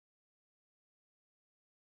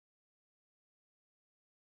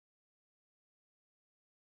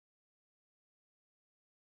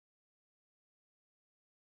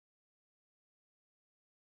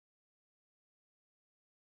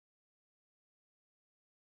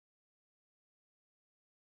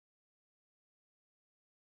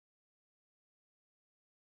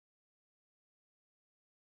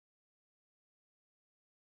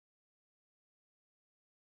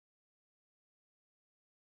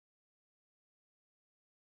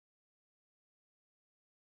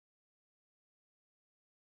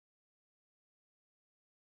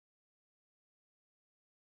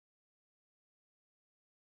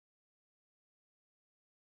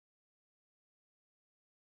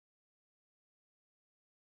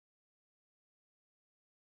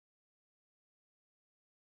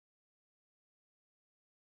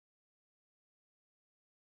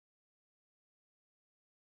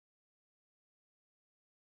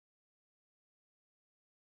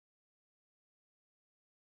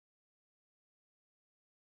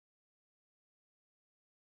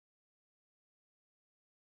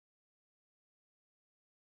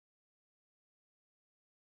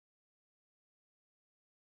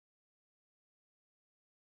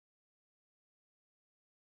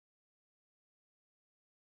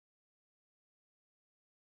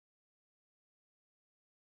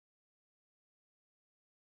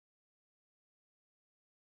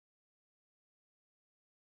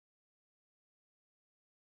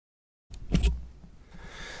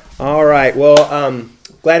All right. Well,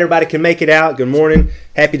 glad everybody can make it out. Good morning.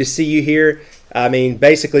 Happy to see you here. I mean,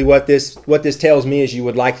 basically what this tells me is you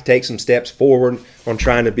would like to take some steps forward on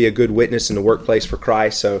trying to be a good witness in the workplace for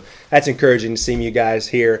Christ. So that's encouraging to see you guys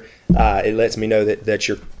here. It lets me know that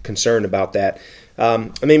you're concerned about that.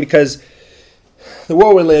 Because the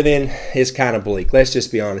world we live in is kind of bleak. Let's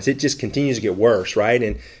just be honest. It just continues to get worse, right?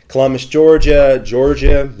 In Columbus, Georgia,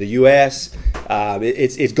 the U.S.,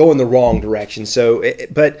 it's going the wrong direction. So,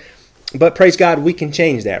 but praise God, we can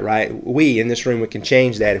change that, right? We in this room, we can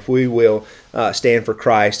change that if we will stand for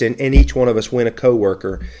Christ, and each one of us win a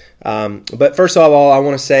coworker. But first of all, I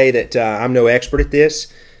want to say that I'm no expert at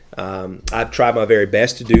this. I've tried my very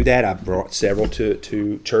best to do that. I've brought several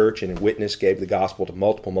to church and witnessed, gave the gospel to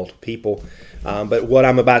multiple people. But what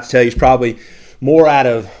I'm about to tell you is probably more out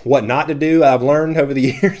of what not to do I've learned over the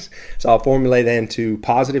years. So I'll formulate that into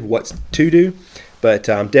positive what to do. But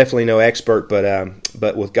I'm definitely no expert,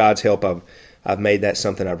 but with God's help, I've made that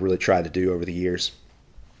something I've really tried to do over the years.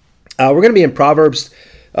 We're going to be in Proverbs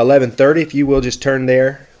 11:30. If you will just turn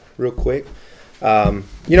there real quick.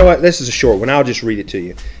 You know what? This is a short one. I'll just read it to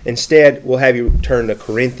you. Instead, we'll have you turn to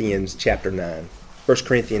Corinthians chapter 9. 1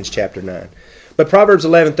 Corinthians chapter 9. But Proverbs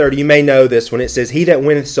 11:30, you may know this when it says, "He that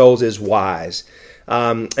winneth souls is wise."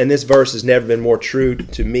 And this verse has never been more true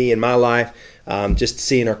to me in my life. Just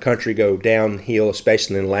seeing our country go downhill,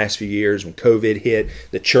 especially in the last few years when COVID hit,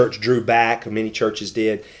 the church drew back, many churches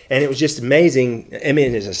did. And it was just amazing. I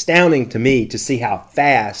mean, it's astounding to me to see how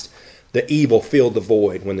fast the evil filled the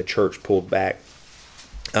void when the church pulled back.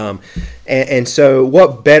 And so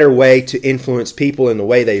what better way to influence people in the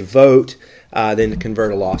way they vote than to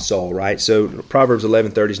convert a lost soul, right? So Proverbs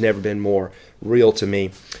 11:30 has never been more real to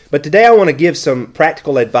me. But today I want to give some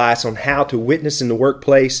practical advice on how to witness in the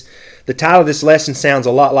workplace. The title of this lesson sounds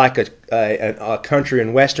a lot like a country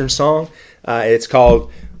and western song. It's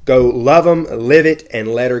called Go Love 'Em, Live It,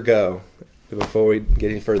 and Let Her Go. Before we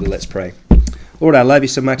get any further, let's pray. Lord, I love you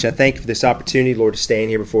so much. I thank you for this opportunity, Lord, to stand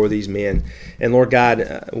here before these men. And Lord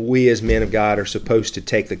God, we as men of God are supposed to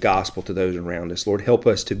take the gospel to those around us. Lord, help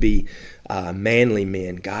us to be manly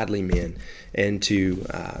men, godly men, and to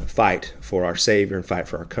fight for our Savior and fight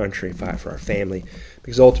for our country and fight for our family,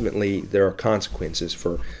 because ultimately there are consequences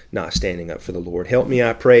for not standing up for the Lord. Help me,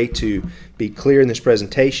 I pray, to be clear in this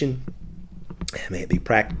presentation. May it be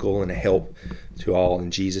practical and a help to all in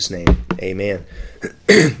Jesus' name. Amen.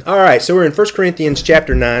 All right, so we're in 1 Corinthians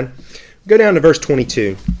chapter 9. Go down to verse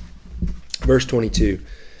 22. Verse 22.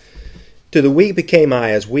 To the weak became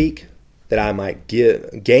I as weak, that I might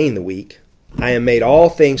gain the weak. I am made all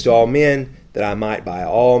things to all men, that I might by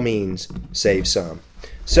all means save some.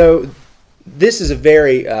 So this is a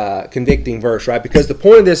very convicting verse, right? Because the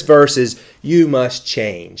point of this verse is you must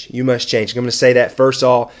change. You must change. I'm going to say that first of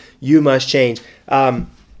all. You must change.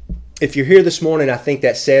 If you're here this morning, I think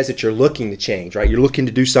that says that you're looking to change, right? You're looking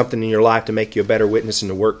to do something in your life to make you a better witness in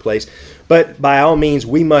the workplace. But by all means,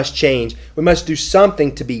 we must change. We must do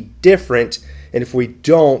something to be different. And if we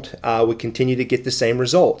don't, we continue to get the same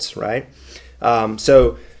results, right?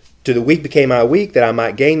 So to the weak became I weak, that I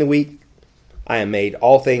might gain the weak. I am made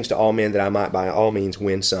all things to all men, that I might by all means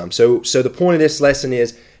win some. So the point of this lesson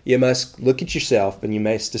is you must look at yourself and you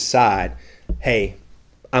must decide, hey,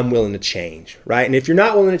 I'm willing to change, right? And if you're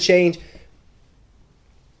not willing to change,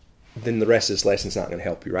 then the rest of this lesson is not going to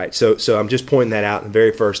help you, right? So I'm just pointing that out. And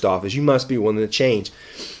very first off is you must be willing to change.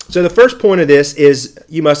 So the first point of this is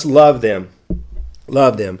you must love them.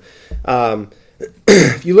 Love them.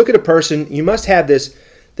 If you look at a person, you must have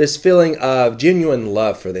this feeling of genuine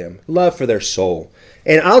love for them, love for their soul.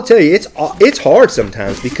 And I'll tell you, it's hard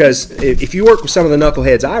sometimes, because if you work with some of the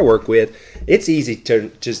knuckleheads I work with, it's easy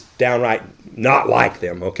to just downright not like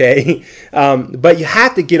them, okay? But you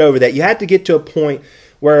have to get over that. You have to get to a point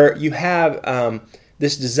where you have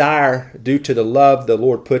this desire, due to the love the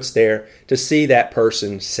Lord puts there, to see that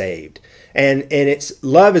person saved. And it's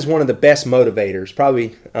love is one of the best motivators,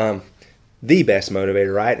 probably the best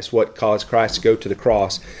motivator, right? It's what caused Christ to go to the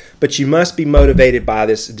cross. But you must be motivated by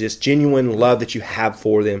this just genuine love that you have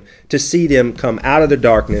for them, to see them come out of the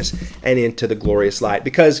darkness and into the glorious light.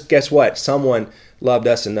 Because guess what? Someone loved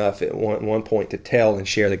us enough at one point to tell and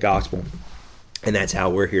share the gospel. And that's how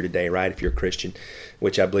we're here today, right? If you're a Christian,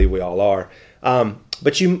 which I believe we all are.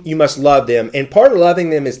 But you must love them. And part of loving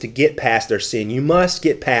them is to get past their sin. You must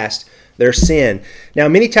get past their sin. Now,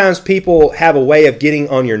 many times people have a way of getting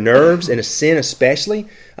on your nerves, and a sin especially,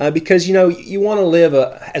 because, you want to live,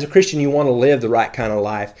 as a Christian, you want to live the right kind of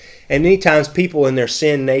life. And many times people in their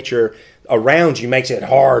sin nature around you makes it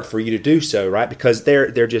hard for you to do so, right? Because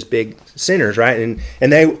they're just big sinners, right?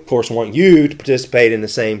 And they, of course, want you to participate in the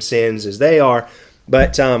same sins as they are.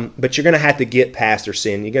 But you're going to have to get past their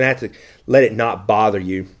sin. You're going to have to let it not bother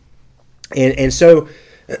you. And so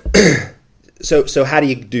how do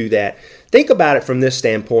you do that? Think about it from this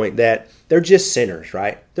standpoint that they're just sinners,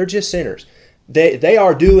 right? They're just sinners. They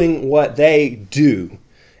are doing what they do.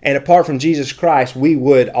 And apart from Jesus Christ, we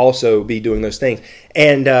would also be doing those things.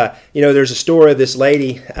 And, there's a story of this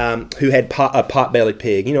lady who had a pot-bellied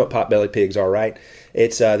pig. You know what pot-bellied pigs are, right?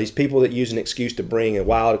 It's these people that use an excuse to bring a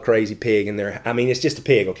wild, crazy pig in there. I mean, it's just a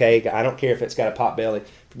pig, okay? I don't care if it's got a pot belly.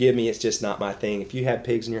 Forgive me, it's just not my thing. If you have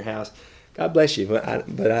pigs in your house, God bless you, but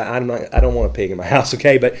I don't want a pig in my house,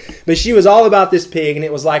 okay? But she was all about this pig, and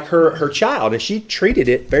it was like her child, and she treated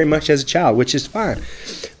it very much as a child, which is fine.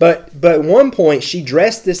 But at one point, she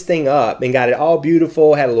dressed this thing up and got it all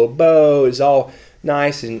beautiful, had a little bow, it was all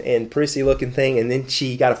nice and prissy looking thing, and then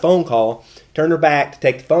she got a phone call, turned her back to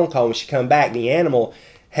take the phone call. When she come back, the animal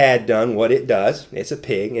had done what it does. It's a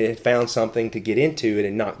pig, and it had found something to get into it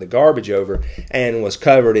and knocked the garbage over and was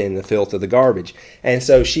covered in the filth of the garbage. And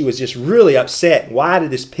so she was just really upset. Why did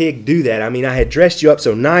this pig do that? I mean, I had dressed you up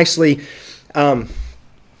so nicely.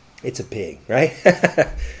 It's a pig, right?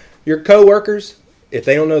 Your coworkers, if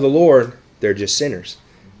they don't know the Lord, they're just sinners.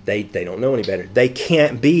 They don't know any better. They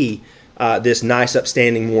can't be this nice,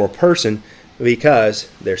 upstanding, moral person because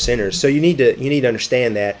they're sinners. So you need to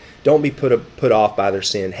understand that. Don't be put off by their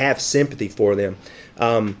sin. Have sympathy for them.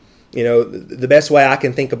 The best way I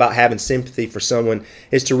can think about having sympathy for someone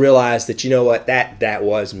is to realize that, you know what, that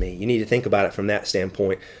was me. You need to think about it from that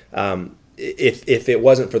standpoint. If it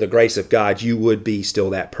wasn't for the grace of God, you would be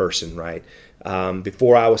still that person, right?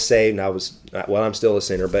 Before I was saved, I'm still a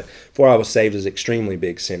sinner, but before I was saved, I was an extremely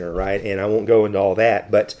big sinner, right? And I won't go into all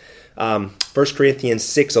that, but 1 Corinthians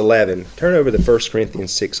 6:11. Turn over to 1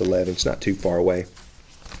 Corinthians 6:11. It's not too far away.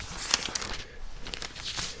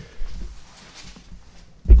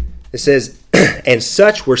 It says, "And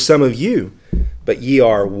such were some of you, but ye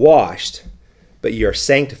are washed, but ye are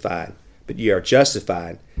sanctified, but ye are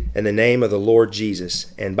justified in the name of the Lord Jesus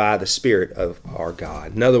and by the Spirit of our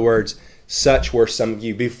God." In other words, such were some of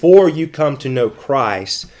you. Before you come to know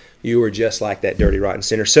Christ, you were just like that dirty, rotten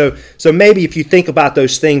sinner. So maybe if you think about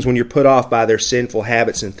those things when you're put off by their sinful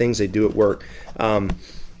habits and things they do at work,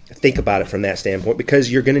 think about it from that standpoint,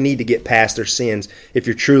 because you're going to need to get past their sins if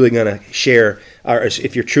you're truly going to share, or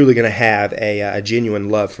if you're truly going to have a genuine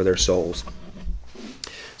love for their souls.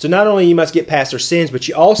 So not only you must get past their sins, but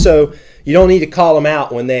you don't need to call them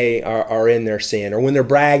out when they are in their sin or when they're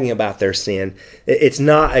bragging about their sin. It's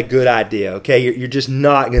not a good idea, okay? You're just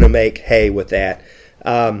not going to make hay with that.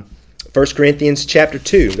 1 Corinthians chapter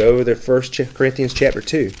 2. Go over to 1 Corinthians chapter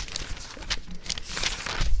 2.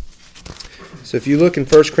 So if you look in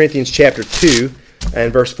 1 Corinthians chapter 2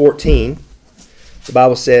 and verse 14, the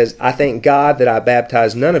Bible says, "I thank God that I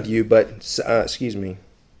baptized none of you, but,"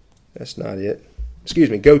 that's not it.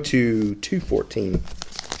 Go to 2:14.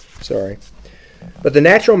 Sorry. "But the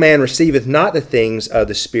natural man receiveth not the things of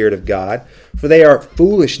the Spirit of God, for they are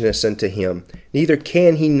foolishness unto him, neither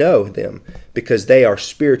can he know them, because they are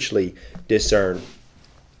spiritually discerned."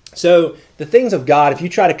 So the things of God, if you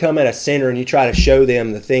try to come at a sinner and you try to show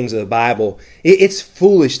them the things of the Bible, it's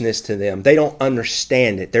foolishness to them. They don't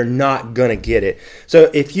understand it. They're not going to get it. So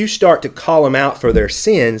if you start to call them out for their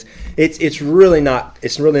sins, it's really not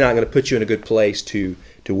going to put you in a good place to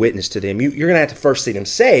witness to them. You're going to have to first see them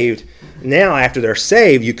saved. Now, after they're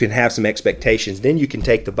saved, you can have some expectations. Then you can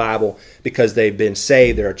take the Bible, because they've been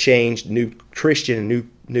saved, they're a changed, new Christian,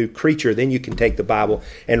 new creature. Then you can take the Bible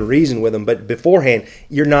and reason with them. But beforehand,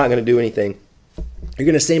 you're not going to do anything. You're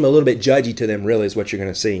going to seem a little bit judgy to them, really, is what you're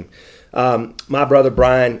going to seem. My brother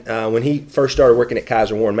Brian, when he first started working at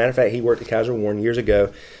Kaiser Warren, matter of fact, he worked at Kaiser Warren years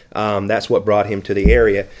ago. That's what brought him to the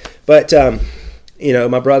area. But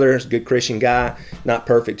my brother is a good Christian guy, not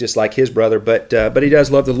perfect just like his brother, but he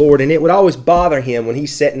does love the Lord. And it would always bother him when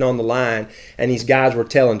he's sitting on the line and these guys were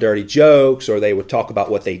telling dirty jokes, or they would talk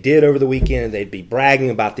about what they did over the weekend, and they'd be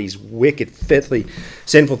bragging about these wicked, filthy,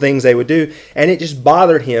 sinful things they would do. And it just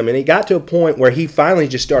bothered him. And it got to a point where he finally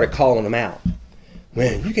just started calling them out.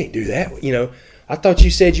 "Man, you can't do that. I thought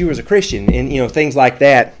you said you was a Christian," and things like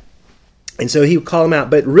that. And so he would call them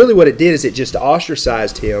out. But really what it did is it just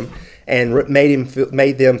ostracized him and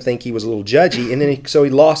made them think he was a little judgy, and then so he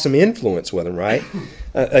lost some influence with them, right?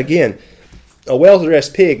 Again, a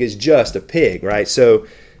well-dressed pig is just a pig, right? So,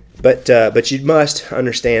 but you must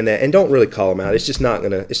understand that, and don't really call them out. It's just not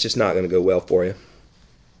gonna go well for you.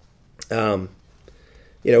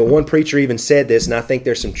 One preacher even said this, and I think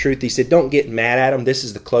there's some truth. He said, "Don't get mad at them. This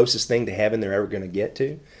is the closest thing to heaven they're ever going to get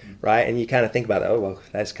to," right? And you kind of think about it. Oh, well,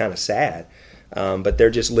 that's kind of sad. but they're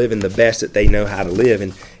just living the best that they know how to live.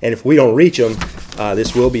 And if we don't reach them,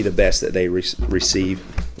 this will be the best that they receive,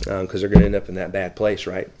 because they're going to end up in that bad place,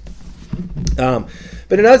 right?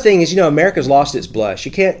 But another thing is, America's lost its blush.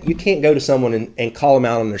 You can't go to someone and call them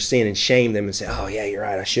out on their sin and shame them and say, oh yeah, you're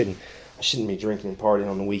right, I shouldn't be drinking and partying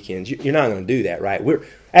on the weekends. You're not going to do that, right?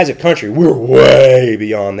 As a country, we're way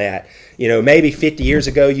beyond that. Maybe 50 years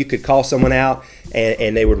ago, you could call someone out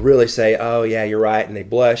and they would really say, oh yeah, you're right, and they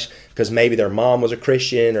blush because maybe their mom was a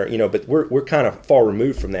Christian, or but we're kind of far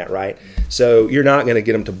removed from that, right? So you're not going to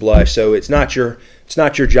get them to blush. So it's not your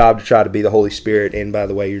job to try to be the Holy Spirit, and by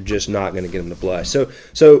the way, you're just not going to get them to blush. So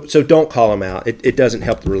don't call them out. It doesn't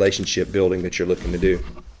help the relationship building that you're looking to do.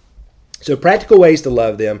 So practical ways to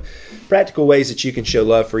love them, practical ways that you can show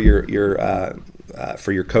love for your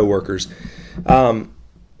coworkers.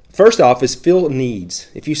 First off is fill needs.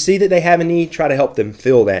 If you see that they have a need, try to help them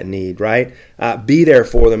fill that need, right? Be there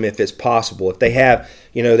for them if it's possible. If they have,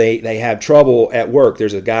 they have trouble at work.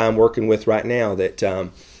 There's a guy I'm working with right now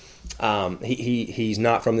that he's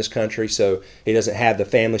not from this country, so he doesn't have the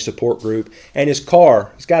family support group. And his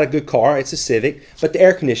car, he's got a good car. It's a Civic, but the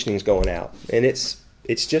air conditioning's going out, and it's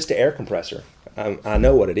just an air compressor. I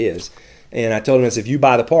know what it is. And I told him, if you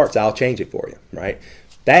buy the parts, I'll change it for you, right?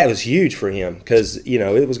 That was huge for him because,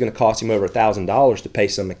 it was going to cost him over $1,000 to pay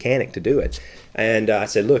some mechanic to do it. And I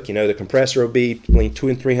said, look, the compressor will be between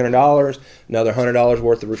 $200 and $300, another $100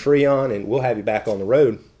 worth of Refreon, and we'll have you back on the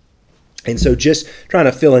road. And so just trying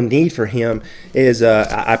to fill a need for him is,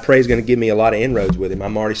 I pray, is going to give me a lot of inroads with him.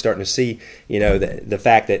 I'm already starting to see, the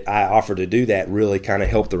fact that I offered to do that really kind of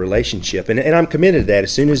helped the relationship. And I'm committed to that.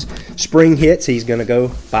 As soon as spring hits, he's going to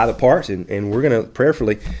go buy the parts, and we're going to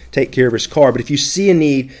prayerfully take care of his car. But if you see a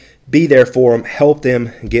need, be there for them. Help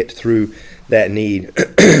them get through that need.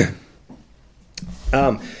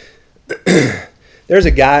 There's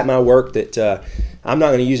a guy at my work that I'm not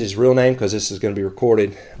going to use his real name because this is going to be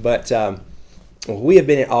recorded, but we have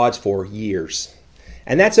been at odds for years.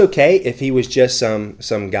 And that's okay if he was just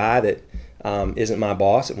some guy that isn't my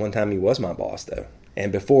boss. At one time he was my boss, though.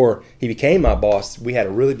 And before he became my boss, we had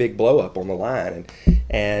a really big blow up on the line.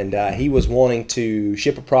 And he was wanting to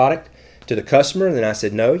ship a product to the customer. And then I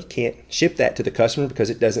said, no, you can't ship that to the customer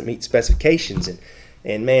because it doesn't meet specifications.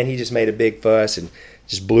 And man, he just made a big fuss and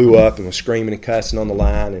just blew up and was screaming and cussing on the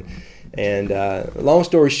line. And long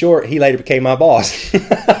story short, he later became my boss.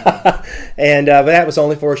 But that was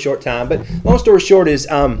only for a short time. But long story short is,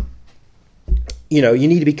 you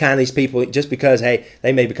need to be kind to these people just because, hey,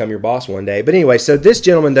 they may become your boss one day. But anyway, so this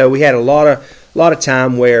gentleman, though, we had a lot of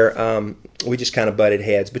time where we just kind of butted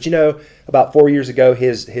heads. But about 4 years ago,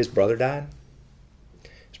 his brother died.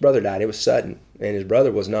 His brother died. It was sudden, and his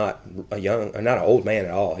brother was not not an old man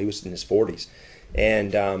at all. He was in his 40s,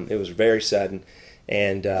 and it was very sudden.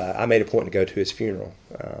 And I made a point to go to his funeral,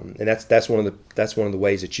 and that's one of the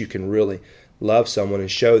ways that you can really love someone and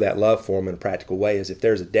show that love for them in a practical way. Is if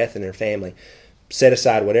there's a death in their family, set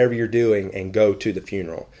aside whatever you're doing and go to the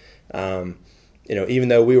funeral. Even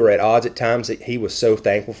though we were at odds at times, he was so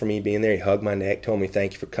thankful for me being there. He hugged my neck, told me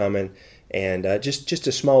thank you for coming, and just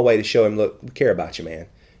a small way to show him, look, we care about you, man.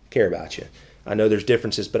 Care about you. I know there's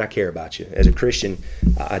differences, but I care about you. As a Christian,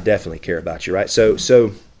 I definitely care about you, right? So.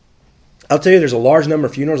 I'll tell you, there's a large number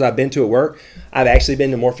of funerals I've been to at work. I've actually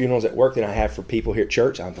been to more funerals at work than I have for people here at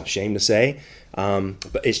church. I'm ashamed to say.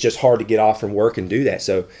 But it's just hard to get off from work and do that.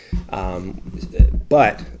 So,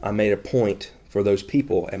 but I made a point for those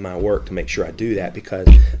people at my work to make sure I do that because,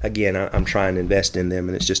 again, I'm trying to invest in them,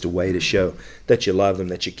 and it's just a way to show that you love them,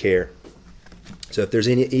 that you care. So if there's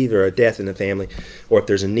either a death in the family or if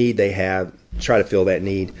there's a need they have, try to fill that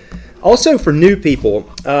need. Also for new people,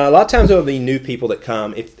 a lot of times there will be new people that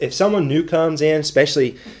come. If someone new comes in,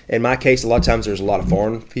 especially in my case, a lot of times there's a lot of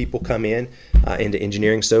foreign people come in into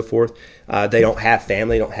engineering and so forth. They don't have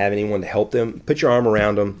family, don't have anyone to help them. Put your arm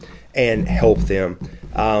around them and help them.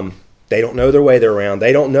 They don't know their way around.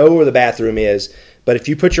 They don't know where the bathroom is. But if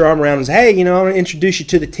you put your arm around and say, hey, I want to introduce you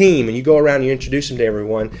to the team, and you go around and you introduce them to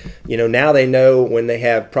everyone, now they know when they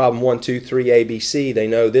have problem 1, 2, 3, ABC, they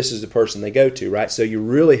know this is the person they go to, right? So you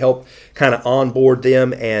really help kind of onboard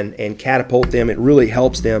them and catapult them. It really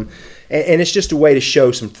helps them. And it's just a way to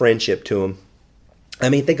show some friendship to them. I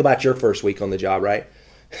mean, think about your first week on the job, right?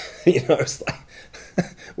 It's like,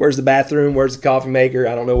 where's the bathroom? Where's the coffee maker?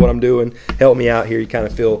 I don't know what I'm doing. Help me out here. You kind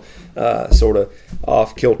of feel sort of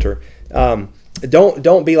off kilter.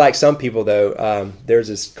 Don't be like some people, though. There's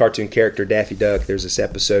this cartoon character, Daffy Duck. There's this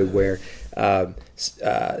episode where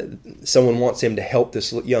someone wants him to help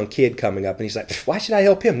this young kid coming up, and he's like, why should I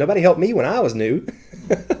help him? Nobody helped me when I was new.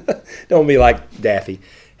 Don't be like Daffy.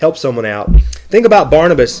 Help someone out. Think about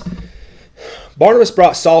Barnabas. Barnabas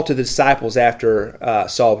brought Saul to the disciples after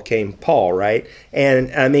Saul became Paul, right?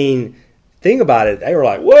 And I mean, think about it. They were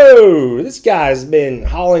like, whoa, this guy's been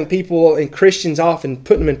hauling people and Christians off and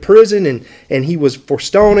putting them in prison, and he was for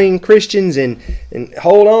stoning Christians, and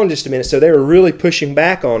hold on just a minute. So they were really pushing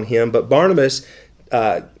back on him, but Barnabas,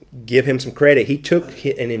 give him some credit. He took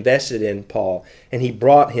and invested in Paul, and he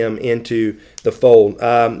brought him into the fold.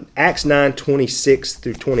 Acts 9:26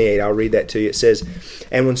 through 28, I'll read that to you. It says,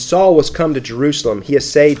 "And when Saul was come to Jerusalem, he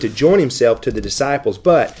essayed to join himself to the disciples,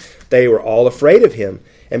 but they were all afraid of him,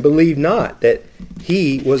 and believed not that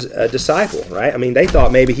he was a disciple," right? I mean, they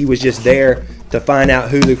thought maybe he was just there to find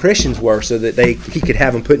out who the Christians were so that he could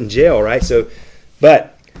have them put in jail, right?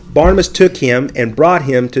 But Barnabas took him and brought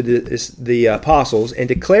him to the apostles, and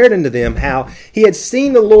declared unto them how he had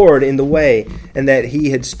seen the Lord in the way, and that he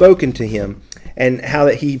had spoken to him, and how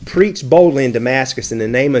that he preached boldly in Damascus in the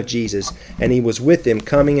name of Jesus, and he was with them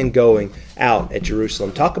coming and going out at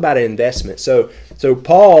Jerusalem. Talk about an investment. So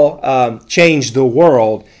Paul changed the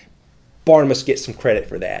world. Barnabas gets some credit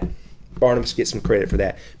for that.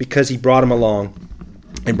 Because he brought him along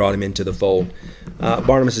and brought him into the fold.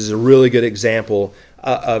 Barnabas is a really good example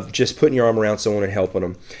of just putting your arm around someone and helping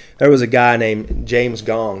them. There was a guy named James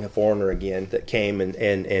Gong, a foreigner again, that came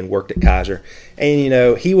and worked at Kaiser.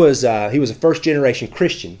 And, he was a first-generation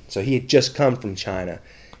Christian, so he had just come from China.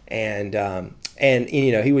 And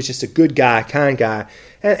he was just a good guy, kind guy.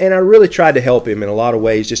 And I really tried to help him in a lot of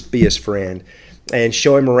ways, just be his friend. And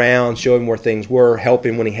show him around, show him where things were, help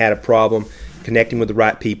him when he had a problem, connect him with the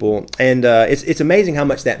right people. And it's amazing how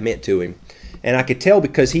much that meant to him. And I could tell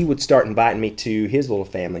because he would start inviting me to his little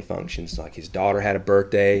family functions. Like his daughter had a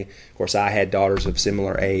birthday. Of course, I had daughters of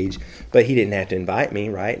similar age. But he didn't have to invite me,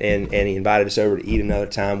 right? And he invited us over to eat another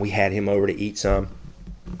time. We had him over to eat some.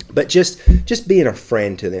 But just being a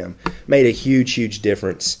friend to them made a huge, huge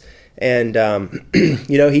difference. And,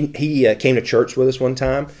 he came to church with us one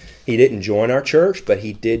time. He didn't join our church, but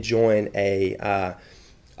he did join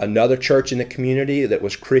another church in the community that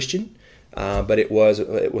was Christian. But it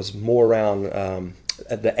was more around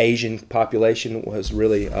the Asian population was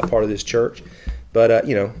really a part of this church. But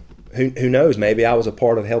who knows? Maybe I was a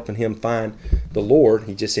part of helping him find the Lord.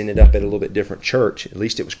 He just ended up at a little bit different church. At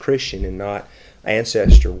least it was Christian and not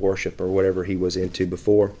ancestor worship or whatever he was into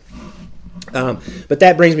before. But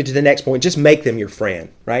that brings me to the next point. Just make them your friend,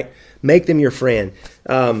 right? Make them your friend.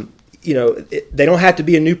 They don't have to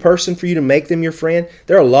be a new person for you to make them your friend.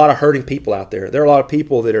 There are a lot of hurting people out there. There are a lot of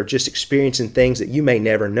people that are just experiencing things that you may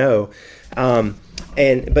never know.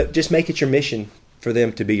 But just make it your mission for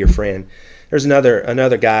them to be your friend. There's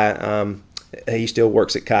another guy. He still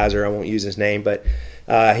works at Kaiser. I won't use his name, but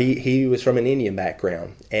he was from an Indian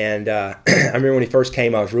background. And I remember when he first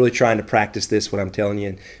came, I was really trying to practice this, what I'm telling you,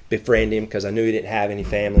 and befriend him because I knew he didn't have any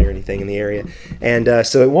family or anything in the area. And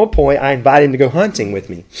so at one point, I invited him to go hunting with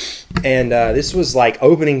me. And this was like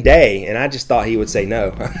opening day, and I just thought he would say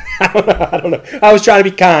no. I don't know. I was trying to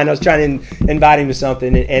be kind. I was trying to invite him to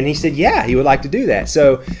something, and he said, yeah, he would like to do that.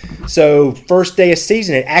 So first day of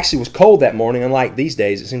season, it actually was cold that morning. Unlike these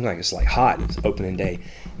days, it seems like it's like hot. It's opening day.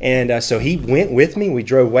 And so he went with me. We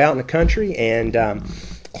drove way out in the country and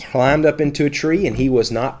climbed up into a tree, and he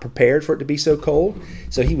was not prepared for it to be so cold.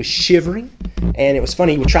 So he was shivering, and it was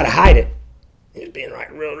funny. He would try to hide it. He was being like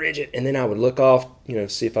real rigid. And then I would look off,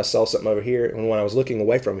 see if I saw something over here. And when I was looking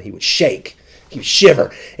away from him, he would shake. He would shiver.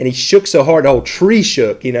 And he shook so hard, the whole tree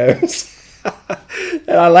shook, And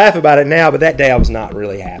I laugh about it now, but that day I was not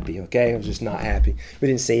really happy, okay? I was just not happy. We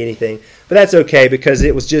didn't see anything. But that's okay because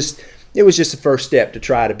it was just the first step to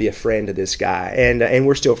try to be a friend to this guy. And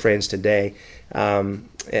we're still friends today.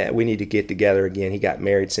 We need to get together again. He got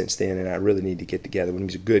married since then, and I really need to get together with him.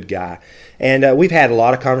 He's a good guy. And we've had a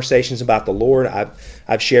lot of conversations about the Lord.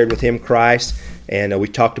 I've shared with him Christ, and we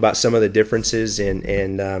talked about some of the differences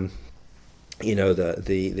in the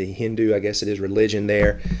Hindu, I guess it is, religion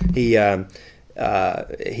there. He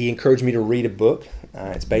encouraged me to read a book.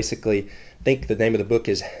 It's basically, I think the name of the book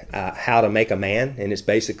is How to Make a Man, and it's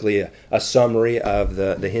basically a summary of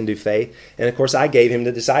the Hindu faith. And, of course, I gave him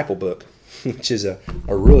the Disciple book, which is a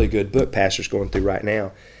really good book Pastor's going through right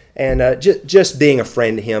now. And just being a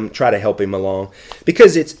friend to him, try to help him along.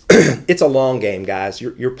 Because it's a long game, guys.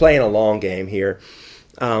 You're playing a long game here.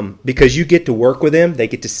 Because you get to work with them. They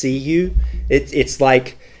get to see you. It's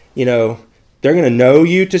like, they're going to know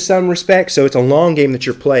you to some respect, so it's a long game that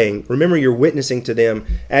you're playing. Remember, you're witnessing to them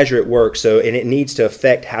as you're at work, and it needs to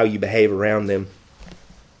affect how you behave around them.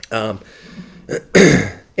 And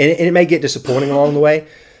it may get disappointing along the way,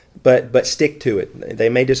 but stick to it. They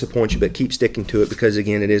may disappoint you, but keep sticking to it because,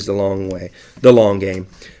 again, it is the long game.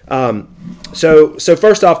 So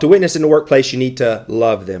first off, to witness in the workplace, you need to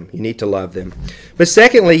love them. You need to love them. But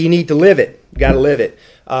secondly, you need to live it. You got to live it.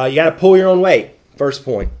 You got to pull your own weight. First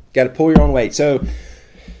point, got to pull your own weight. So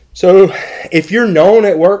if you're known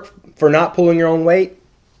at work for not pulling your own weight,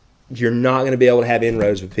 you're not going to be able to have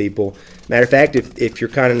inroads with people. Matter of fact, if you're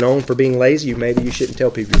kind of known for being lazy, maybe you shouldn't tell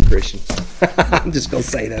people you're Christian. I'm just going to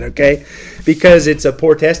say that, okay? Because it's a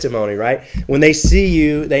poor testimony, right? When they see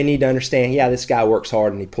you, they need to understand, yeah, this guy works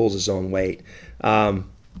hard and he pulls his own weight. Don't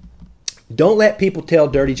let people tell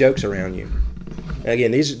dirty jokes around you.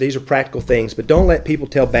 Again, these are practical things, but don't let people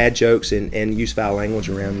tell bad jokes and use foul language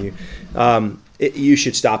around you. You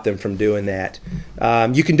should stop them from doing that.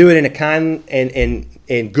 You can do it in a kind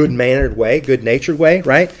and good-mannered way, good-natured way,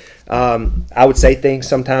 right? I would say things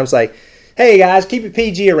sometimes like, hey, guys, keep it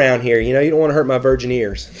PG around here. You don't want to hurt my virgin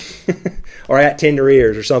ears. Or I got tender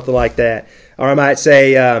ears or something like that. Or I might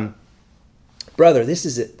say, brother, this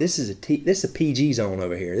is a PG zone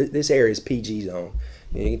over here. This area is PG zone.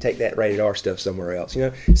 You can take that rated R stuff somewhere else.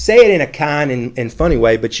 Say it in a kind and funny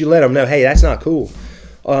way, but you let them know, hey, that's not cool.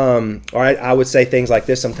 Or I would say things like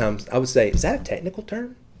this sometimes. I would say, is that a technical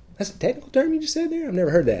term? That's a technical term you just said there? I've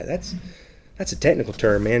never heard that. That's a technical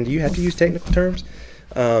term, man. Do you have to use technical terms?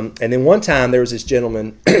 And then one time there was this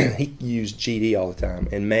gentleman, he used GD all the time,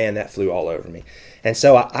 and man, that flew all over me. And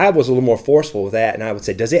so I was a little more forceful with that, and I would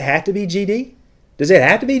say, does it have to be GD? Does it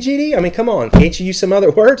have to be GD? I mean, come on, can't you use some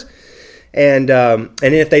other words? And then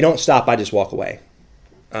if they don't stop, I just walk away.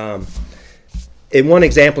 In one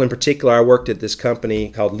example in particular, I worked at this company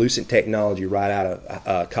called Lucent Technology right out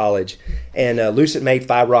of college. And Lucent made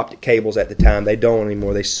fiber optic cables at the time. They don't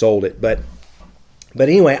anymore. They sold it. But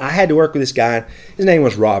anyway, I had to work with this guy. His name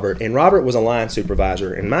was Robert. And Robert was a line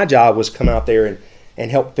supervisor. And my job was to come out there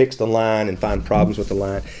and help fix the line and find problems with the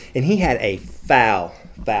line. And he had a foul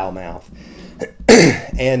mouth.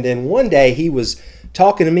 And then one day he was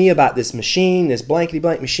talking to me about this machine, this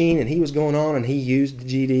blankety-blank machine, and he was going on and he used the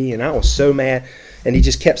GD, and I was so mad, and he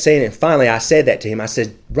just kept saying it. And finally I said that to him. I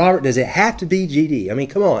said, Robert, does it have to be GD? I mean,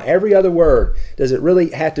 come on, every other word, does it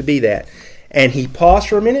really have to be that? And he paused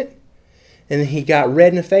for a minute, and then he got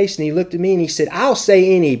red in the face, and he looked at me and he said, I'll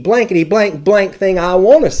say any blankety-blank thing I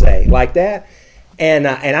want to say, like that. And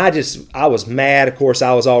I was mad. Of course,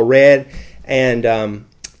 I was all red, and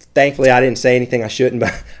thankfully, I didn't say anything I shouldn't,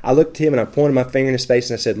 but I looked at him and I pointed my finger in his face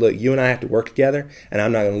and I said, look, you and I have to work together, and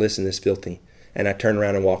I'm not going to listen to this filthy. And I turned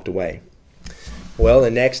around and walked away. Well,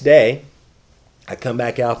 the next day, I come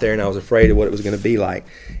back out there and I was afraid of what it was going to be like.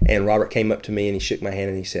 And Robert came up to me and he shook my hand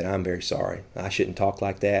and he said, I'm very sorry. I shouldn't talk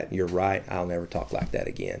like that. You're right. I'll never talk like that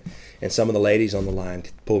again. And some of the ladies on the line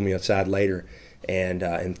pulled me aside later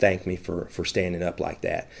and thanked me for standing up like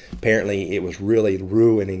that. Apparently, it was really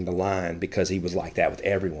ruining the line because he was like that with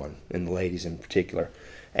everyone, and the ladies in particular.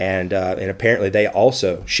 And apparently, they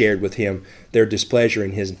also shared with him their displeasure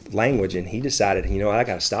in his language, and he decided, I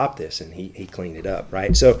got to stop this, and he cleaned it up,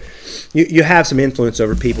 right? So, you have some influence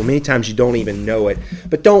over people. Many times you don't even know it,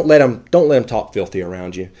 but don't let them talk filthy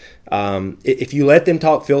around you. If you let them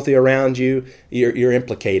talk filthy around you, you're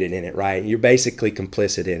implicated in it, right? You're basically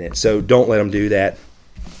complicit in it. So don't let them do that.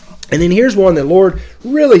 And then here's one that the Lord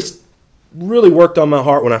really worked on my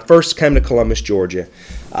heart when I first came to Columbus, Georgia.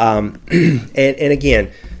 And again,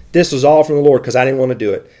 this was all from the Lord because I didn't want to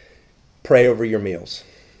do it. Pray over your meals.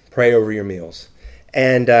 Pray over your meals.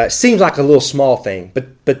 And it seems like a little small thing,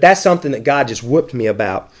 but that's something that God just whooped me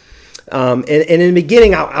about. And in the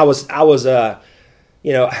beginning, I was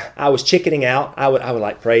chickening out. I would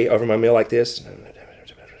like pray over my meal like this.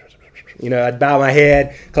 I'd bow my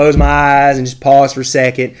head, close my eyes, and just pause for a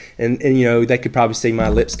second. And they could probably see my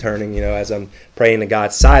lips turning, as I'm praying to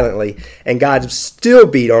God silently. And God still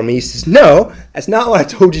beat on me. He says, no, that's not what I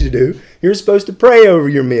told you to do. You're supposed to pray over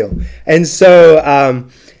your meal. And so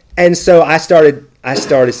I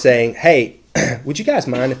started saying, hey, would you guys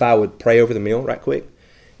mind if I would pray over the meal right quick?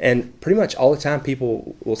 And pretty much all the time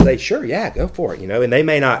people will say, sure, yeah, go for it, and they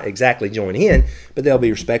may not exactly join in, but they'll be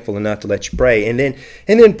respectful enough to let you pray. And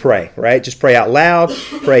then pray, right? Just pray out loud,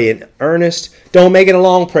 pray in earnest. Don't make it a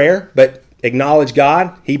long prayer, but acknowledge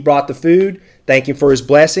God. He brought the food. Thank Him for His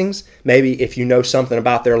blessings. Maybe if you know something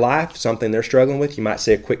about their life, something they're struggling with, you might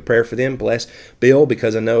say a quick prayer for them. Bless Bill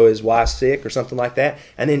because I know his wife's sick or something like that.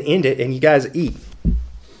 And then end it and you guys eat.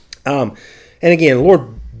 And again,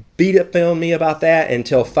 Lord beat up on me about that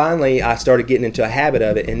until finally I started getting into a habit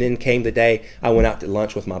of it, and then came the day I went out to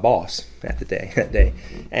lunch with my boss that day,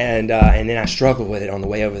 and then I struggled with it on the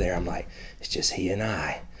way over there. I'm like, it's just he and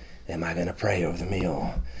I, am I going to pray over the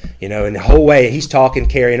meal? And the whole way he's talking,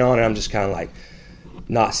 carrying on, and I'm just kind of like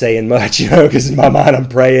not saying much, because in my mind I'm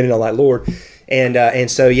praying, and I'm like, Lord. And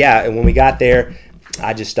so, and when we got there,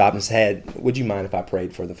 I just stopped and said, would you mind if I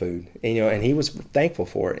prayed for the food? And he was thankful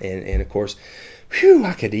for it. And of course,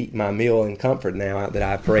 I could eat my meal in comfort now that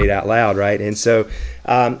I prayed out loud, right? And so,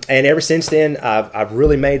 and ever since then, I've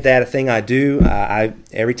really made that a thing I do.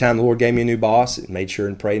 Every time the Lord gave me a new boss, made sure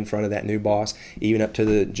and prayed in front of that new boss, even up to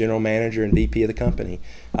the general manager and VP of the company.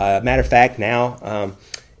 Matter of fact, now,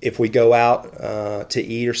 if we go out to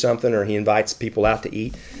eat or something, or he invites people out to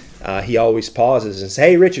eat, he always pauses and says,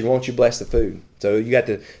 hey, Richard, won't you bless the food? So you got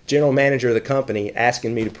the general manager of the company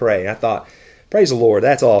asking me to pray. And I thought, praise the Lord,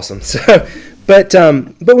 that's awesome. So, but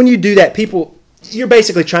when you do that, you're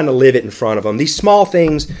basically trying to live it in front of them. These small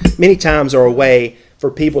things many times are a way for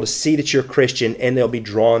people to see that you're a Christian, and they'll be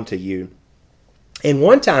drawn to you. And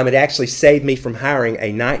one time it actually saved me from hiring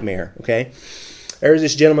a nightmare, okay? There was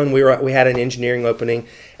this gentleman, we had an engineering opening,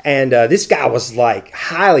 and this guy was like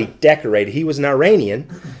highly decorated. He was an Iranian,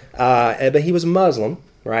 but he was a Muslim,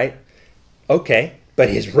 right? Okay, but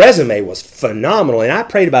his resume was phenomenal, and I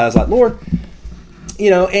prayed about it. I was like, Lord,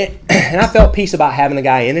 and I felt peace about having the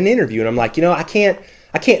guy in an interview, and I'm like, I can't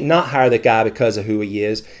not hire the guy because of who he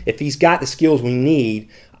is. If he's got the skills we need,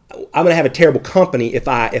 I'm going to have a terrible company if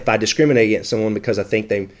I discriminate against someone because I think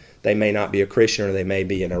they may not be a Christian or they may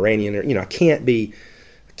be an Iranian, or I can't be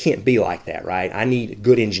like that, right? I need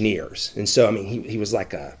good engineers. And so, he was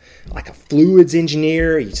like a fluids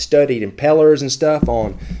engineer. He studied impellers and stuff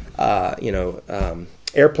on,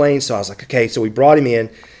 airplanes. So I was like, okay. So we brought him in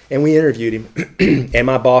and we interviewed him. And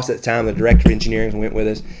my boss at the time, the director of engineering, went with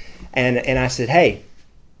us. And I said, hey,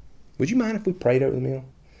 would you mind if we prayed over the meal?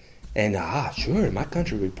 And sure, in my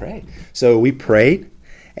country we pray. So we prayed.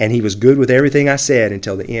 And he was good with everything I said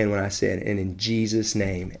until the end when I said, and in Jesus'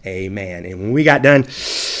 name, amen. And when we got done,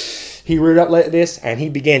 he reared up like this, and he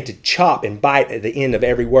began to chop and bite at the end of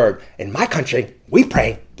every word. In my country, we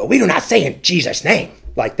pray, but we do not say in Jesus' name,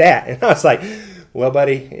 like that. And I was like, well,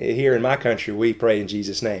 buddy, here in my country, we pray in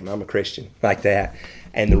Jesus' name. I'm a Christian, like that.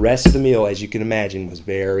 And the rest of the meal, as you can imagine, was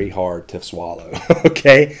very hard to swallow,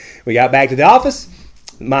 okay? We got back to the office.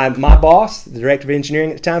 My boss, the director of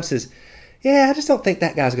engineering at the time, says, yeah, I just don't think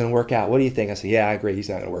that guy's going to work out. What do you think? I said, yeah, I agree. He's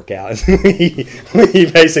not going to work out.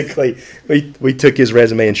 we took his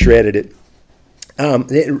resume and shredded it.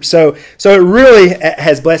 So it really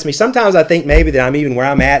has blessed me. Sometimes I think maybe that I'm even where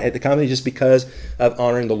I'm at the company just because of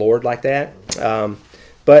honoring the Lord like that.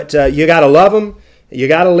 But you got to love him. You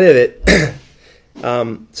got to live it.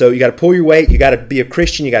 So you got to pull your weight. You got to be a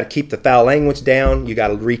Christian. You got to keep the foul language down. You got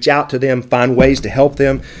to reach out to them, find ways to help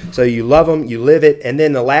them. So you love them, you live it. And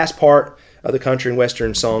then the last part of the country and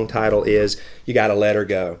western song title is you got to let her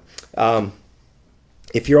go.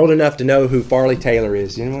 If you're old enough to know who Farley Taylor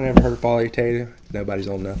is, anyone ever heard of Farley Taylor? Nobody's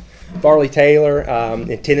old enough. Farley Taylor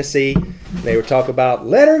in Tennessee, they would talk about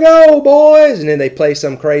 "Let Her Go, boys," and then they play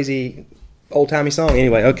some crazy old timey song.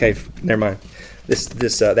 Anyway, okay, never mind.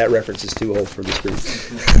 That reference is too old for this group.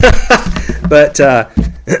 But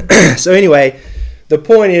so anyway, the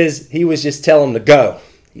point is he was just telling them to go.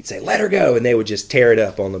 He'd say, let her go, and they would just tear it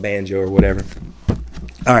up on the banjo or whatever.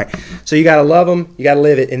 All right, so you got to love them, you got to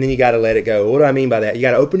live it, and then you got to let it go. What do I mean by that? You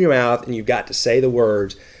got to open your mouth, and you've got to say the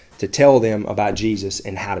words to tell them about Jesus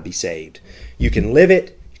and how to be saved. You can live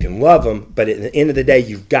it, you can love them, but at the end of the day,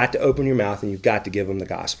 you've got to open your mouth, and you've got to give them the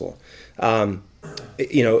gospel.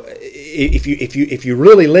 If you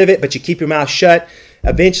really live it, but you keep your mouth shut,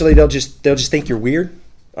 eventually they'll just think you're weird.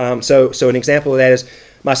 So an example of that is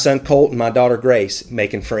my son Colt and my daughter Grace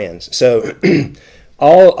making friends. So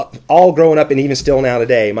all growing up and even still now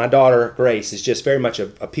today, my daughter Grace is just very much a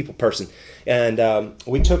people person. And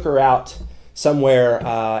we took her out somewhere.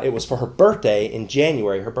 It was for her birthday in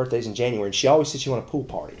January. Her birthday's in January, and she always said she wanted a pool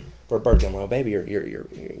party for her birthday. I'm like, oh, baby, your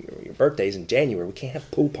birthday's in January. We can't have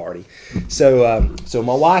a pool party. So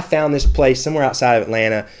my wife found this place somewhere outside of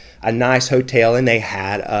Atlanta, a nice hotel, and they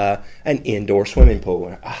had an indoor swimming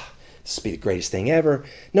pool. This would be the greatest thing ever.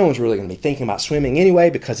 No one's really going to be thinking about swimming anyway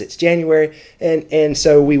because it's January. And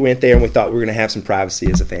so we went there and we thought we were going to have some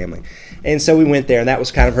privacy as a family. And so we went there, and that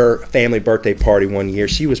was kind of her family birthday party one year.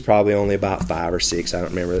 She was probably only about 5 or 6. I don't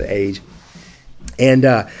remember the age.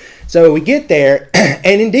 And so we get there,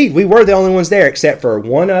 and indeed, we were the only ones there except for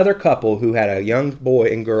one other couple who had a young boy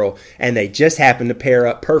and girl, and they just happened to pair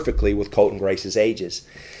up perfectly with Colt and Grace's ages.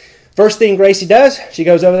 First thing Gracie does, she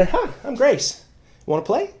goes over there, hi, I'm Grace. You want to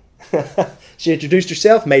play? She introduced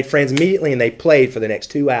herself, made friends immediately, and they played for the next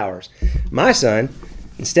 2 hours. My son,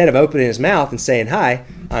 instead of opening his mouth and saying, "Hi,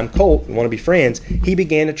 I'm Colt, we want to be friends," he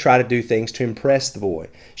began to try to do things to impress the boy,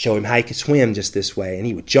 show him how he could swim just this way. And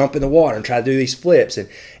he would jump in the water and try to do these flips.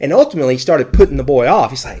 And ultimately, he started putting the boy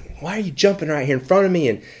off. He's like, "Why are you jumping right here in front of me?"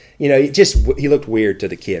 And, he looked weird to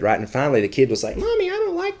the kid, right? And finally, the kid was like, "Mommy, I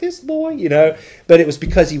don't like this boy," But it was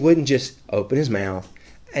because he wouldn't just open his mouth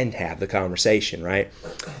and have the conversation, right?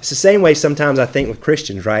 It's the same way sometimes I think with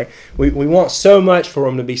Christians, right? We want so much for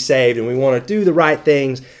them to be saved, and we want to do the right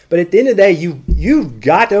things, but at the end of the day, you've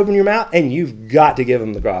got to open your mouth and you've got to give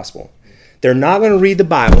them the gospel. They're not going to read the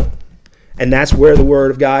Bible, and that's where the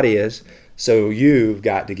Word of God is, so you've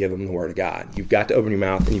got to give them the Word of God. You've got to open your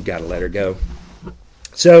mouth and you've got to let her go.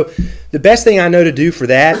 So the best thing I know to do for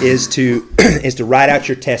that is to write out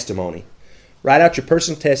your testimony. Write out your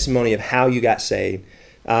personal testimony of how you got saved.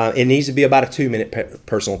 It needs to be about a 2-minute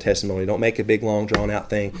personal testimony. Don't make a big, long, drawn-out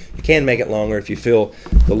thing. You can make it longer if you feel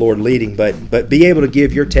the Lord leading, but be able to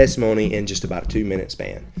give your testimony in just about a 2-minute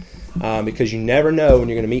span. Because you never know when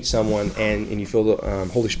you're going to meet someone and you feel the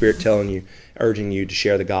Holy Spirit urging you to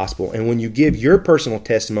share the gospel. And when you give your personal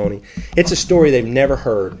testimony, it's a story they've never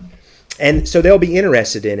heard. And so they'll be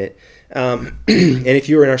interested in it. And if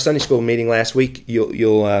you were in our Sunday school meeting last week,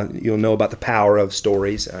 you'll know about the power of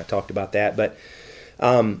stories. I talked about that, but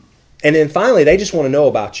and then finally, they just want to know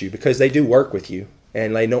about you because they do work with you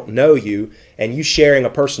and they don't know you, and you sharing a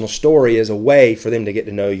personal story is a way for them to get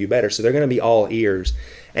to know you better. So they're going to be all ears.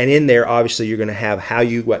 And in there, obviously, you're going to have how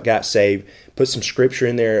you got saved, put some scripture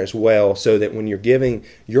in there as well, so that when you're giving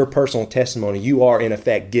your personal testimony, you are in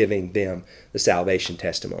effect giving them the salvation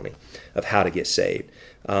testimony of how to get saved.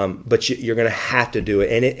 But you're going to have to do it.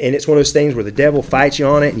 And it's one of those things where the devil fights you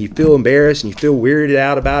on it and you feel embarrassed and you feel weirded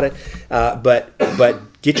out about it. But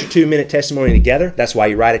get your 2-minute testimony together. That's why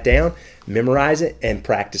you write it down, memorize it, and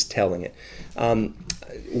practice telling it.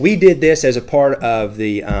 We did this as a part of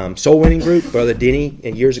the soul winning group. Brother Denny,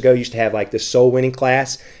 and years ago, used to have like this soul winning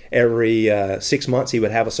class. Every 6 months, he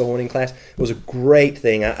would have a soul winning class. It was a great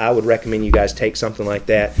thing. I would recommend you guys take something like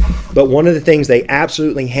that. But one of the things they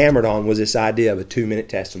absolutely hammered on was this idea of a 2-minute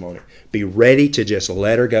testimony. Be ready to just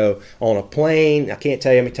let her go. On a plane, I can't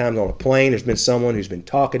tell you how many times on a plane there's been someone who's been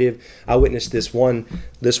talkative. I witnessed this one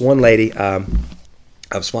lady.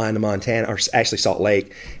 I was flying to Montana, or actually Salt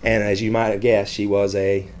Lake, and as you might have guessed, she was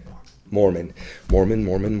a Mormon.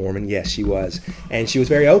 Yes, she was. And she was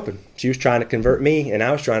very open. She was trying to convert me, and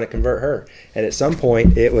I was trying to convert her. And at some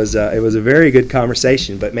point, it was a very good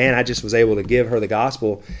conversation. But man, I just was able to give her the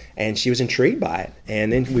gospel, and she was intrigued by it.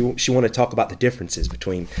 And then she wanted to talk about the differences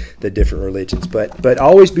between the different religions. But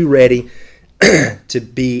always be ready to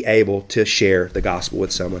be able to share the gospel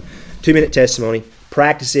with someone. 2-minute testimony.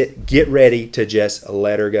 Practice it. Get ready to just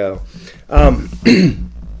let her go. And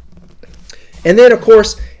then, of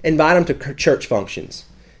course, invite them to church functions.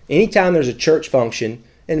 Anytime there's a church function,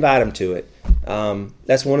 invite them to it.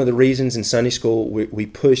 That's one of the reasons in Sunday school we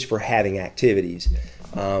push for having activities.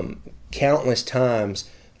 Countless times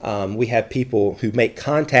we have people who make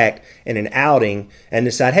contact in an outing and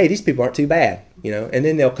decide, hey, these people aren't too bad, and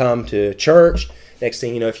then they'll come to church. Next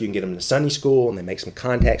thing you know, if you can get them to Sunday school and they make some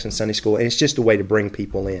contacts in Sunday school, and it's just a way to bring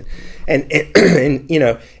people in. And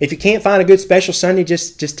if you can't find a good special Sunday,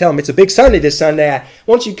 just tell them it's a big Sunday this Sunday. I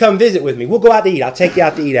want you to come visit with me. We'll go out to eat. I'll take you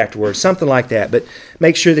out to eat afterwards, something like that. But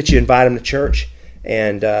make sure that you invite them to church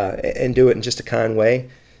and do it in just a kind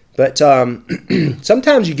way. But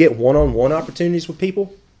sometimes you get one-on-one opportunities with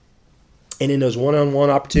people. And in those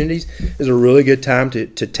one-on-one opportunities is a really good time to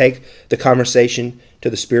take the conversation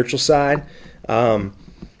to the spiritual side.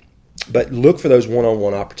 But look for those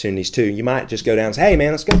one-on-one opportunities too. You might just go down and say, hey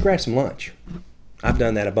man, let's go grab some lunch. I've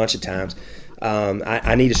done that a bunch of times.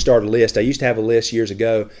 I need to start a list. I used to have a list years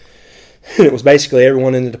ago. It was basically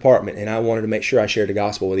everyone in the department, and I wanted to make sure I shared the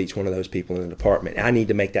gospel with each one of those people in the department. I need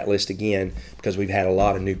to make that list again because we've had a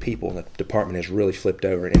lot of new people, and the department has really flipped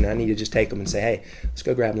over. And I need to just take them and say, hey, let's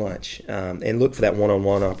go grab lunch, and look for that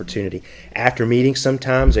one-on-one opportunity. After meetings,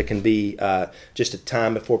 sometimes it can be just a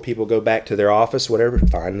time before people go back to their office, whatever.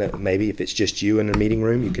 Fine, maybe if it's just you in the meeting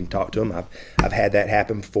room, you can talk to them. I've had that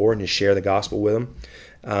happen before and just share the gospel with them.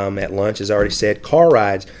 At lunch, as I already said. Car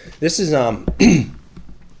rides. This is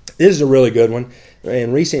This is a really good one.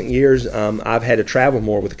 In recent years, I've had to travel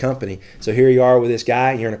more with the company. So here you are with this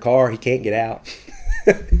guy, you're in a car, he can't get out.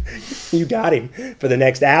 You got him for the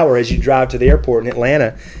next hour as you drive to the airport in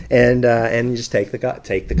Atlanta, and you just take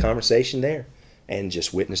the conversation there and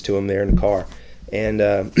just witness to him there in the car. And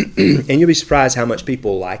and you'll be surprised how much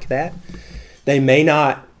people like that. They may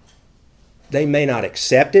not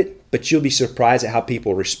accept it, but you'll be surprised at how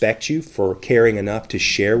people respect you for caring enough to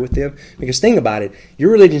share with them. Because think about it, your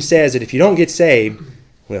religion says that if you don't get saved,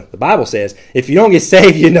 Well, the Bible says if you don't get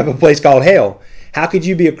saved, you end up in a place called hell. How could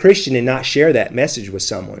you be a Christian and not share that message with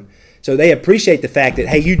someone? So they appreciate the fact that,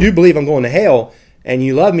 hey, you do believe I'm going to hell, and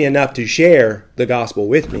you love me enough to share the gospel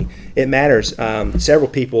with me. It matters. Several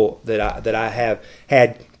people that I have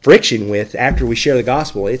had friction with after we share the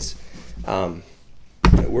gospel, it's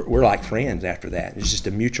we're like friends after that. It's just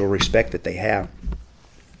a mutual respect that they have.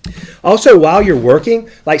 Also, while you're working,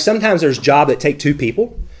 like sometimes there's jobs that take two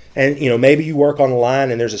people, and maybe you work on the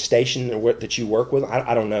line and there's a station that you work with.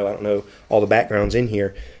 I don't know. I don't know all the backgrounds in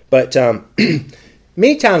here, but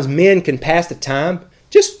many times men can pass the time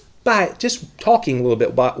just by talking a little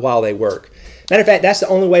bit while they work. Matter of fact, that's the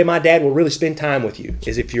only way my dad will really spend time with you,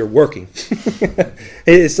 is if you're working.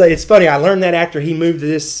 It's funny. I learned that after he moved to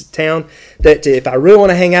this town, that if I really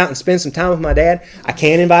want to hang out and spend some time with my dad, I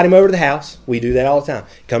can invite him over to the house. We do that all the time.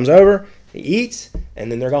 He comes over, he eats, and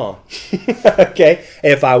then they're gone. Okay?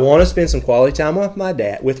 If I want to spend some quality time with my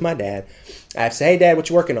dad, I have to say, hey, Dad, what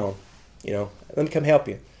you working on? Let me come help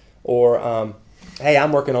you. Or, hey,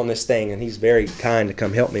 I'm working on this thing, and he's very kind to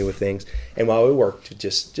come help me with things. And while we work,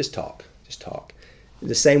 just talk. Just talk.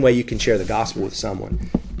 The same way you can share the gospel with someone.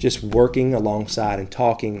 Just working alongside and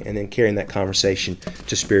talking, and then carrying that conversation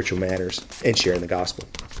to spiritual matters and sharing the gospel.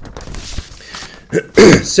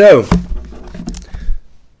 So,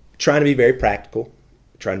 trying to be very practical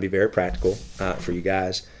for you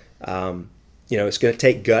guys. It's going to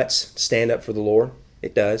take guts to stand up for the Lord.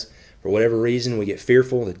 It does. For whatever reason, we get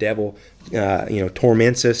fearful. The devil,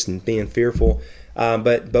 torments us and being fearful.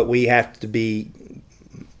 But we have to be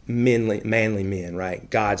manly men, right?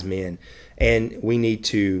 God's men, and we need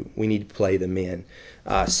to play the men.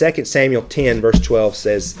 2 Samuel 10 verse 12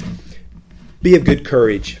 says, "Be of good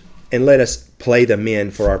courage, and let us play the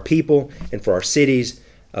men for our people and for our cities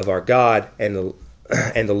of our God, and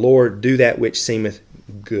the Lord do that which seemeth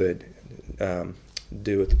good,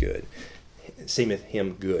 doeth good, seemeth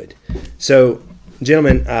him good." So,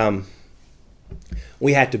 gentlemen,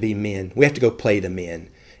 we have to be men. We have to go play the men.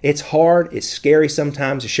 It's hard. It's scary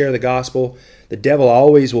sometimes to share the gospel. The devil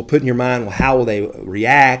always will put in your mind, well, how will they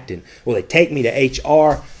react? And will they take me to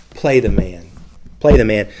HR? Play the man. Play the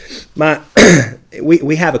man.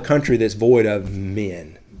 We have a country that's void of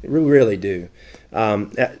men. We really do.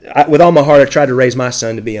 With all my heart, I tried to raise my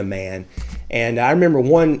son to be a man. And I remember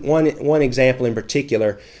one example in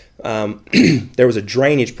particular. There was a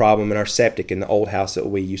drainage problem in our septic in the old house that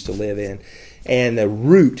we used to live in. And the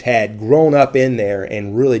root had grown up in there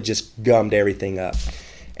and really just gummed everything up.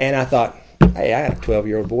 And I thought, hey, I got a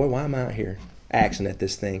 12-year-old boy. Why am I out here axing at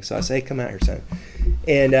this thing? So I say, come out here, son.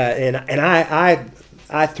 And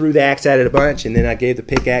I threw the axe at it a bunch, and then I gave the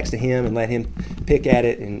pickaxe to him and let him pick at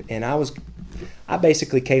it. And I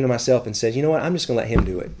basically came to myself and said, you know what? I'm just going to let him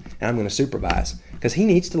do it, and I'm going to supervise, because he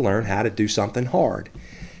needs to learn how to do something hard.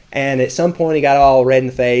 And at some point, he got all red in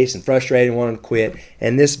the face and frustrated and wanted to quit.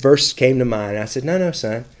 And this verse came to mind. And I said, no,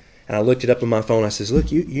 son. And I looked it up on my phone. I says,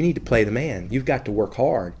 look, you need to play the man. You've got to work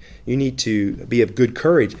hard. You need to be of good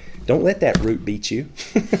courage. Don't let that root beat you.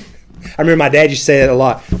 I remember my dad used to say that a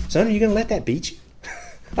lot. Son, are you going to let that beat you?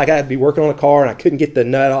 Like I'd be working on a car and I couldn't get the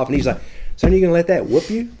nut off. And he's like, son, are you going to let that whoop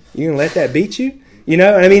you? You going to let that beat you?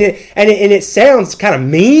 I mean, it sounds kind of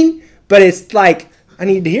mean, but it's like, I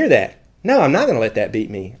need to hear that. No, I'm not going to let that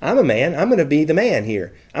beat me. I'm a man. I'm going to be the man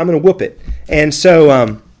here. I'm going to whoop it. And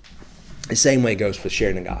so the same way goes for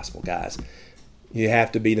sharing the gospel, guys. You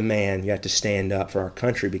have to be the man. You have to stand up for our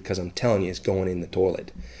country, because I'm telling you, it's going in the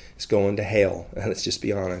toilet. It's going to hell. Let's just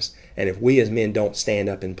be honest. And if we as men don't stand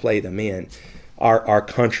up and play the men, our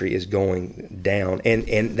country is going down,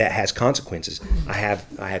 and that has consequences. I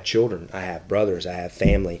have children. I have brothers. I have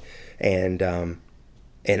family, and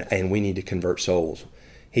we need to convert souls.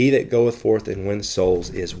 He that goeth forth and wins souls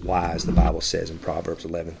is wise, the Bible says in Proverbs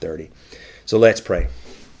 11:30. So let's pray.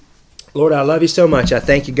 Lord, I love you so much. I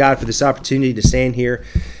thank you, God, for this opportunity to stand here.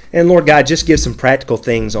 And Lord God, just give some practical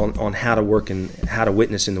things on how to work and how to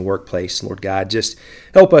witness in the workplace. Lord God, just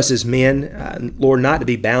help us as men, Lord, not to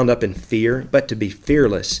be bound up in fear, but to be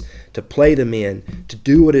fearless, to play the men, to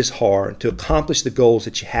do what is hard, to accomplish the goals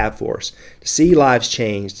that you have for us, to see lives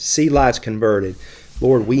changed, to see lives converted.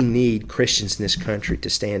 Lord, we need Christians in this country to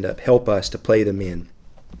stand up. Help us to play the men.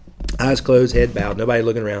 Eyes closed, head bowed, nobody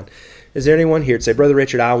looking around. Is there anyone here to say, Brother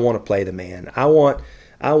Richard, I want to play the man. I want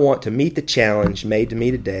to meet the challenge made to me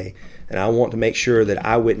today, and I want to make sure that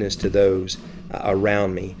I witness to those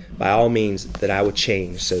around me. By all means, that I would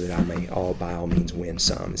change so that I may by all means win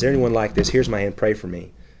some. Is there anyone like this? Here's my hand. Pray for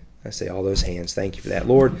me. I say all those hands. Thank you for that.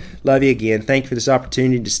 Lord, love you again. Thank you for this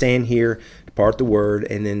opportunity to stand here, to part the word,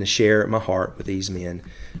 and then to share my heart with these men.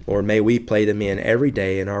 Lord, may we play them in every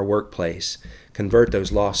day in our workplace. Convert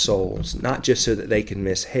those lost souls, not just so that they can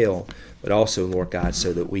miss hell, but also, Lord God,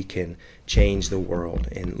 so that we can change the world.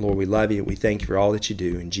 And Lord, we love you. We thank you for all that you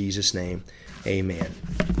do. In Jesus' name,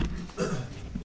 amen.